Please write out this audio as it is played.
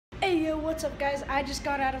Yo, what's up guys? I just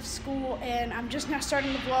got out of school and I'm just now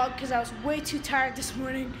starting the vlog because I was way too tired this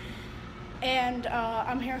morning. And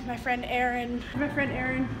I'm here with my friend Aaron.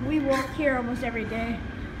 We walk here almost every day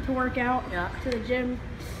to work out, to the gym,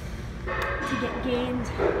 to get gained.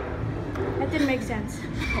 That didn't make sense.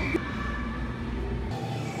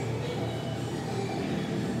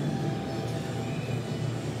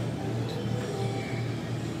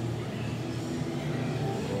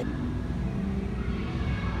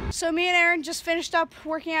 So me and Aaron just finished up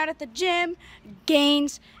working out at the gym,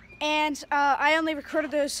 gains, and I only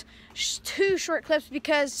recorded those 2 short clips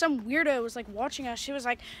because some weirdo was like watching us. She was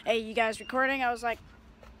like, "Hey, you guys recording?" I was like,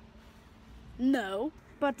 "No."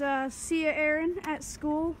 But see you, Aaron, at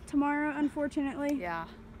school tomorrow, unfortunately. Yeah.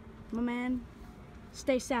 My man,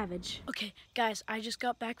 stay savage. Okay, guys, I just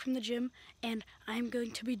got back from the gym, and I'm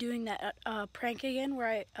going to be doing that prank again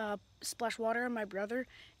where I splash water on my brother.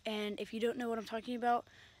 And if you don't know what I'm talking about,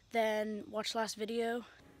 then watch last video.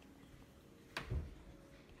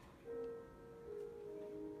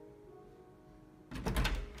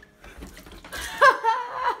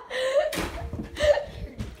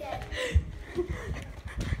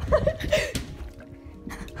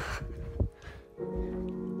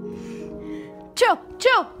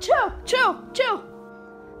 Chill.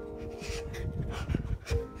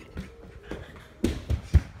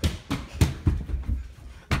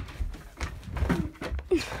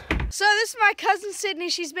 So this is my cousin Sydney.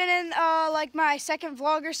 She's been in like my second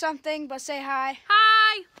vlog or something, but say hi.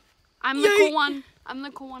 Hi! I'm the cool one. I'm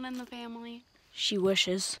the cool one in the family. She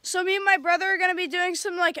wishes. So me and my brother are gonna be doing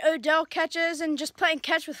some like Odells catches and just playing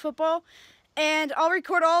catch with football. And I'll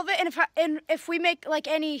record all of it, and if we make like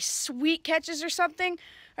any sweet catches or something,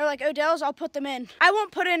 or like Odells, I'll put them in. I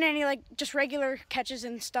won't put in any like just regular catches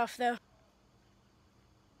and stuff though.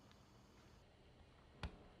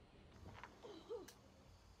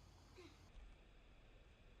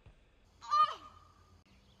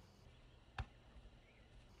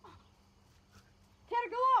 Tanner,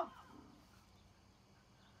 go long!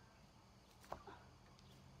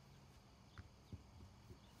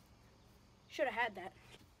 Should have had that.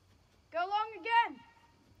 Go long again.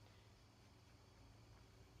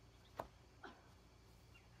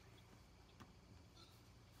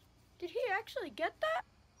 Did he actually get that?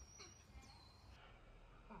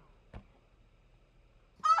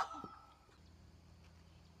 Oh!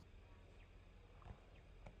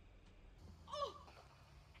 Oh!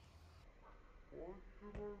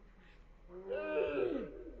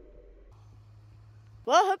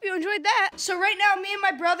 Well, I hope you enjoyed that. So right now, me and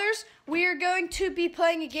my brothers, we are going to be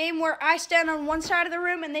playing a game where I stand on one side of the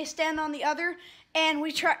room and they stand on the other. And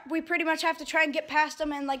we pretty much have to try and get past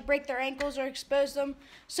them and like break their ankles or expose them.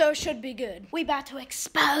 So it should be good. We about to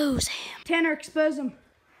expose him. Tanner, expose him.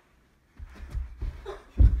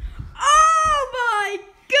 Oh my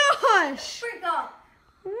gosh! Freak off.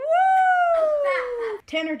 Woo!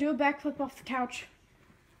 Tanner, do a backflip off the couch.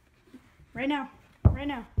 Right now.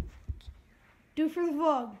 Do it for the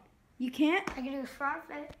vlog. You can't? I can do a front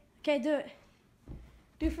flip. Okay, do it.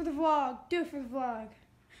 Do it for the vlog. Do it for the vlog.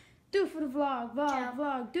 Do it for the vlog.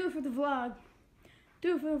 Vlog. Do it for the vlog.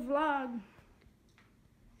 Do it for the vlog.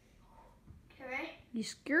 Okay. You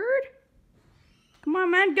scared? Come on,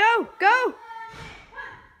 man. Go.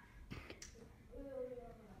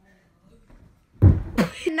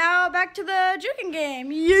 Now back to the juking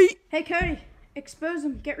game. Yeet. Hey, Cody. Expose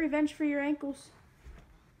him. Get revenge for your ankles.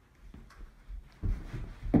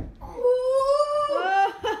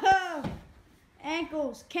 Whoa!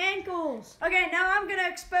 Ankles, cankles. Okay, now I'm gonna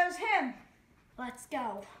expose him. Let's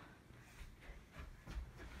go.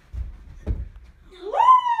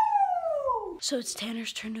 Woo! So it's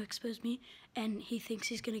Tanner's turn to expose me, and he thinks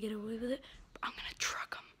he's gonna get away with it, but I'm gonna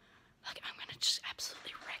truck him. Like, I'm gonna just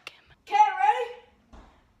absolutely wreck him. Okay, ready?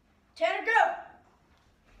 Tanner, go!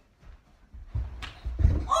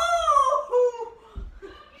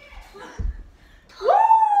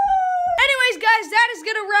 Guys, that is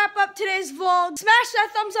gonna wrap up today's vlog. Smash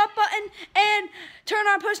that thumbs up button and turn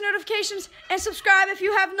on post notifications and subscribe if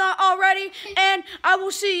you have not already, and I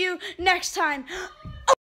will see you next time.